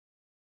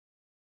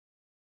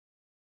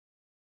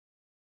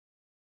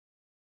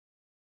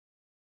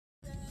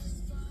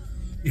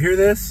You hear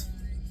this?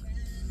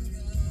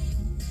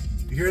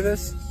 You hear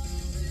this?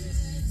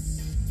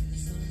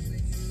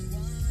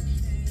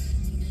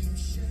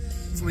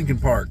 It's Linkin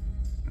Park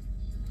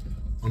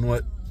on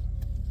what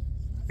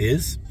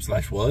is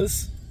 /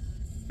 was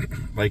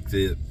like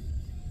the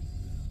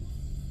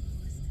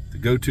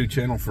go-to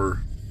channel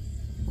for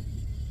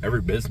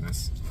every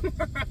business.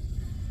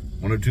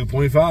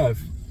 102.5.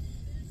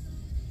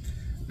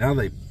 Now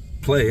they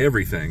play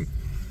everything.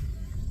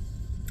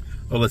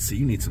 Oh, let's see.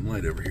 You need some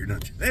light over here,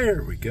 don't you?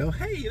 There we go.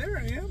 Hey, there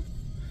I am.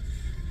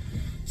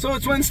 So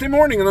it's Wednesday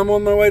morning and I'm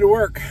on my way to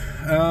work.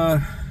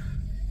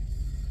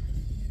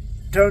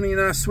 Tony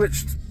and I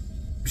switched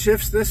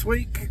shifts this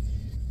week.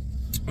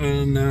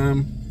 And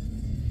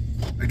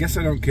I guess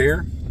I don't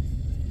care.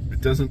 It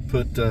doesn't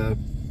put...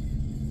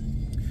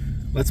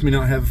 lets me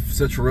not have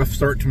such a rough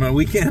start to my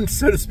weekend,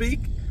 so to speak.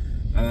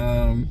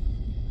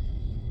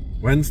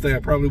 Wednesday I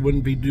probably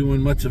wouldn't be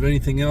doing much of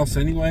anything else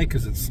anyway,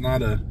 because it's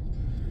not a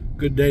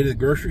good day to the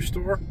grocery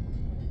store.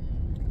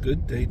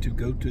 Good day to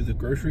go to the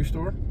grocery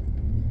store.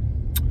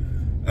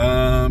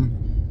 But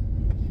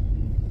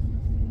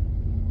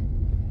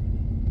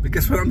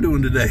guess what I'm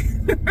doing today?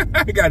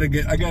 I gotta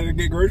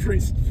get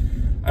groceries.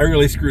 I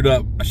really screwed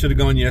up. I should have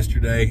gone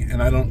yesterday,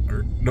 and I don't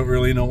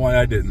really know why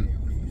I didn't.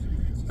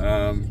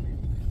 I've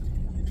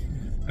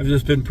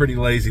just been pretty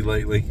lazy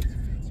lately.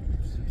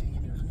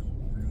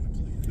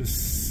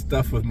 This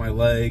stuff with my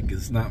leg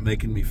is not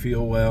making me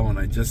feel well, and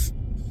I just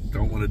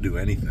don't want to do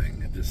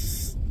anything. It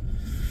just...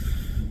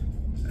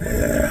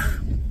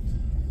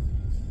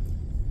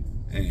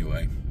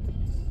 Anyway,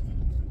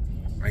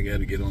 I got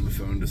to get on the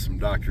phone to some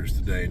doctors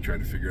today and try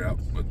to figure out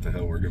what the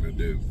hell we're going to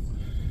do.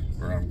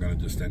 Or I'm going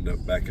to just end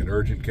up back at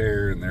urgent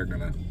care, and they're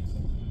going to...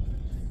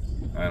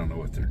 I don't know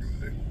what they're going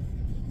to do.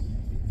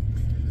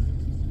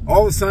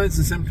 All the signs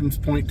and symptoms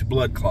point to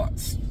blood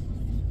clots.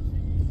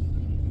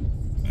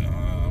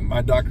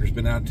 My doctor's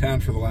been out of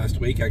town for the last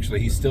week. Actually,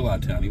 he's still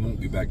out of town. He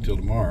won't be back till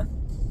tomorrow.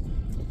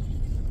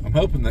 I'm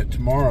hoping that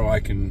tomorrow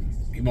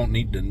he won't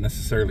need to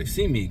necessarily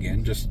see me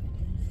again. Just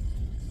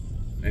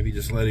maybe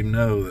just let him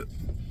know that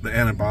the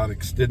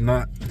antibiotics did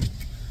not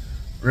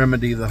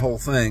remedy the whole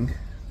thing.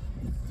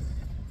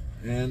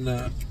 And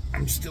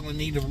I'm still in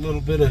need of a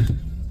little bit of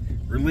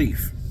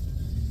relief.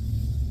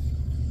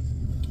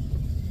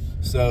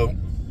 So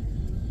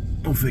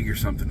we'll figure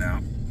something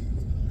out.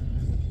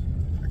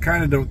 I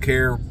kind of don't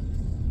care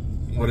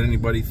what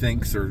anybody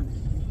thinks or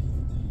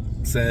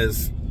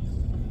says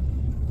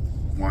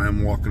why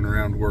I'm walking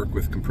around work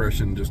with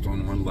compression just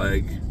on one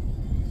leg.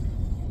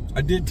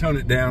 I did tone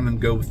it down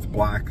and go with the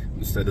black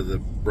instead of the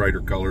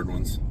brighter colored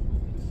ones.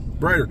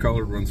 Brighter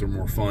colored ones are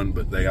more fun,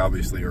 but they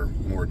obviously are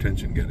more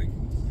attention getting.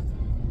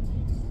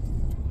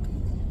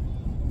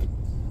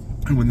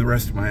 And when the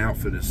rest of my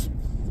outfit is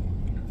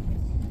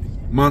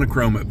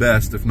monochrome at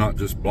best, if not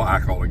just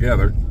black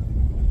altogether,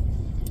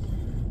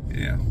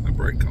 yeah, the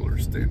bright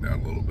colors stand out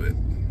a little bit.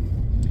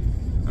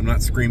 I'm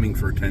not screaming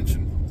for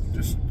attention,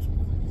 just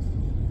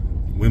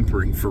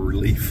whimpering for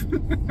relief.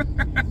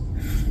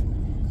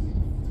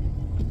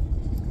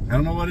 I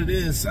don't know what it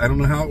is. I don't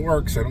know how it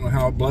works. I don't know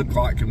how a blood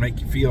clot can make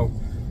you feel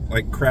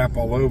like crap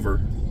all over.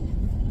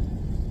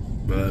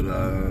 But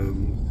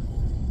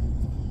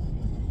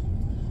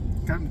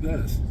kind of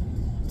does.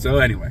 So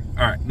anyway,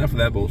 all right, enough of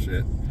that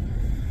bullshit.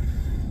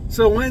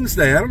 So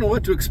Wednesday, I don't know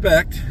what to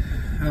expect.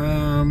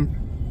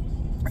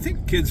 I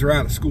think kids are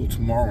out of school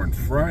tomorrow and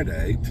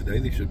Friday. Today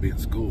they should be in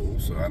school,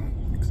 so I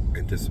don't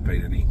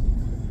anticipate any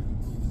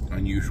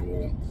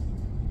unusual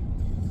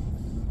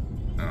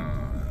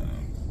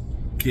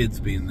kids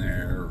being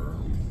there or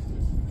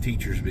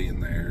teachers being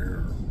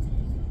there, or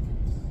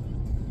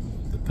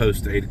the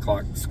post 8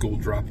 o'clock school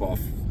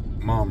drop-off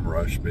mom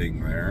rush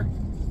being there.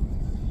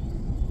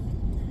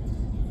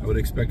 I would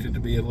expect it to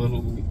be a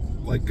little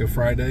like a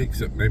Friday,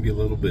 except maybe a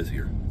little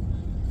busier.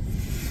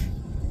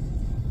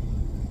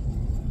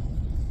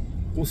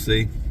 We'll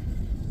see.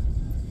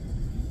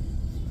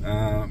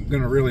 I'm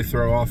going to really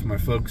throw off my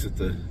folks at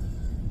the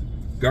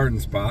garden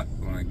spot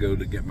when I go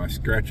to get my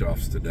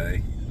scratch-offs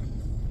today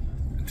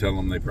and tell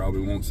them they probably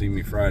won't see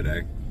me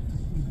Friday.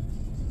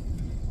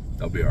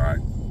 They'll be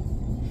alright.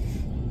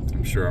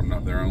 I'm sure I'm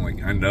not their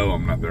only... I know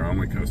I'm not their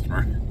only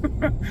customer.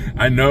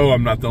 I know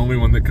I'm not the only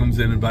one that comes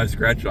in and buys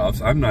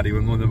scratch-offs. I'm not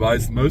even the one that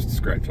buys the most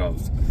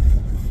scratch-offs.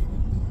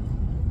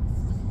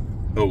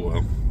 Oh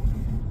well.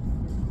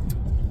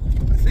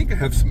 I think I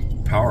have some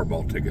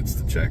Powerball tickets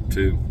to check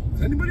too.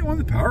 Has anybody won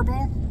the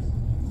Powerball?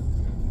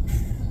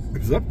 It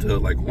was up to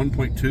like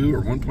 1.2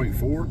 or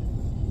 1.4,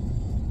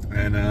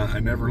 and I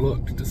never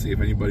looked to see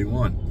if anybody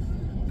won.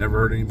 Never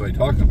heard anybody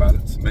talking about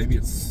it. So maybe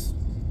it's,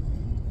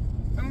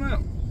 I don't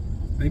know.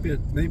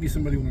 Maybe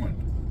somebody won.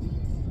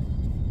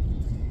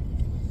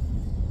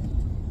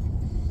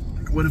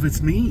 What if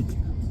it's me?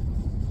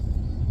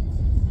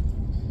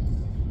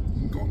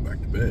 I'm going back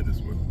to bed.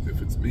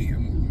 If it's me,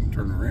 I'm gonna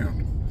turn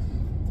around.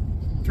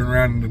 Turn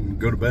around and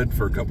go to bed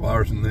for a couple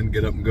hours and then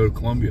get up and go to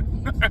Columbia.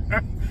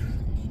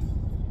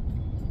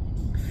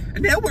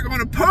 And now we're going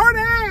to party!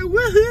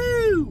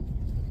 Woohoo!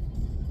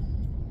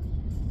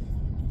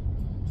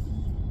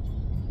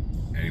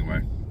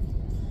 Anyway,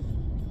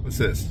 what's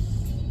this?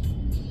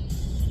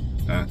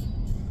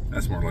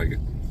 That's more like it.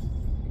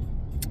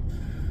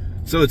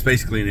 So it's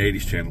basically an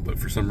 80s channel, but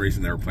for some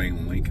reason they were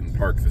playing Linkin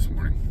Park this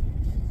morning.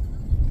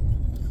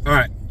 All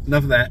right,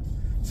 enough of that.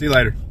 See you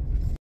later.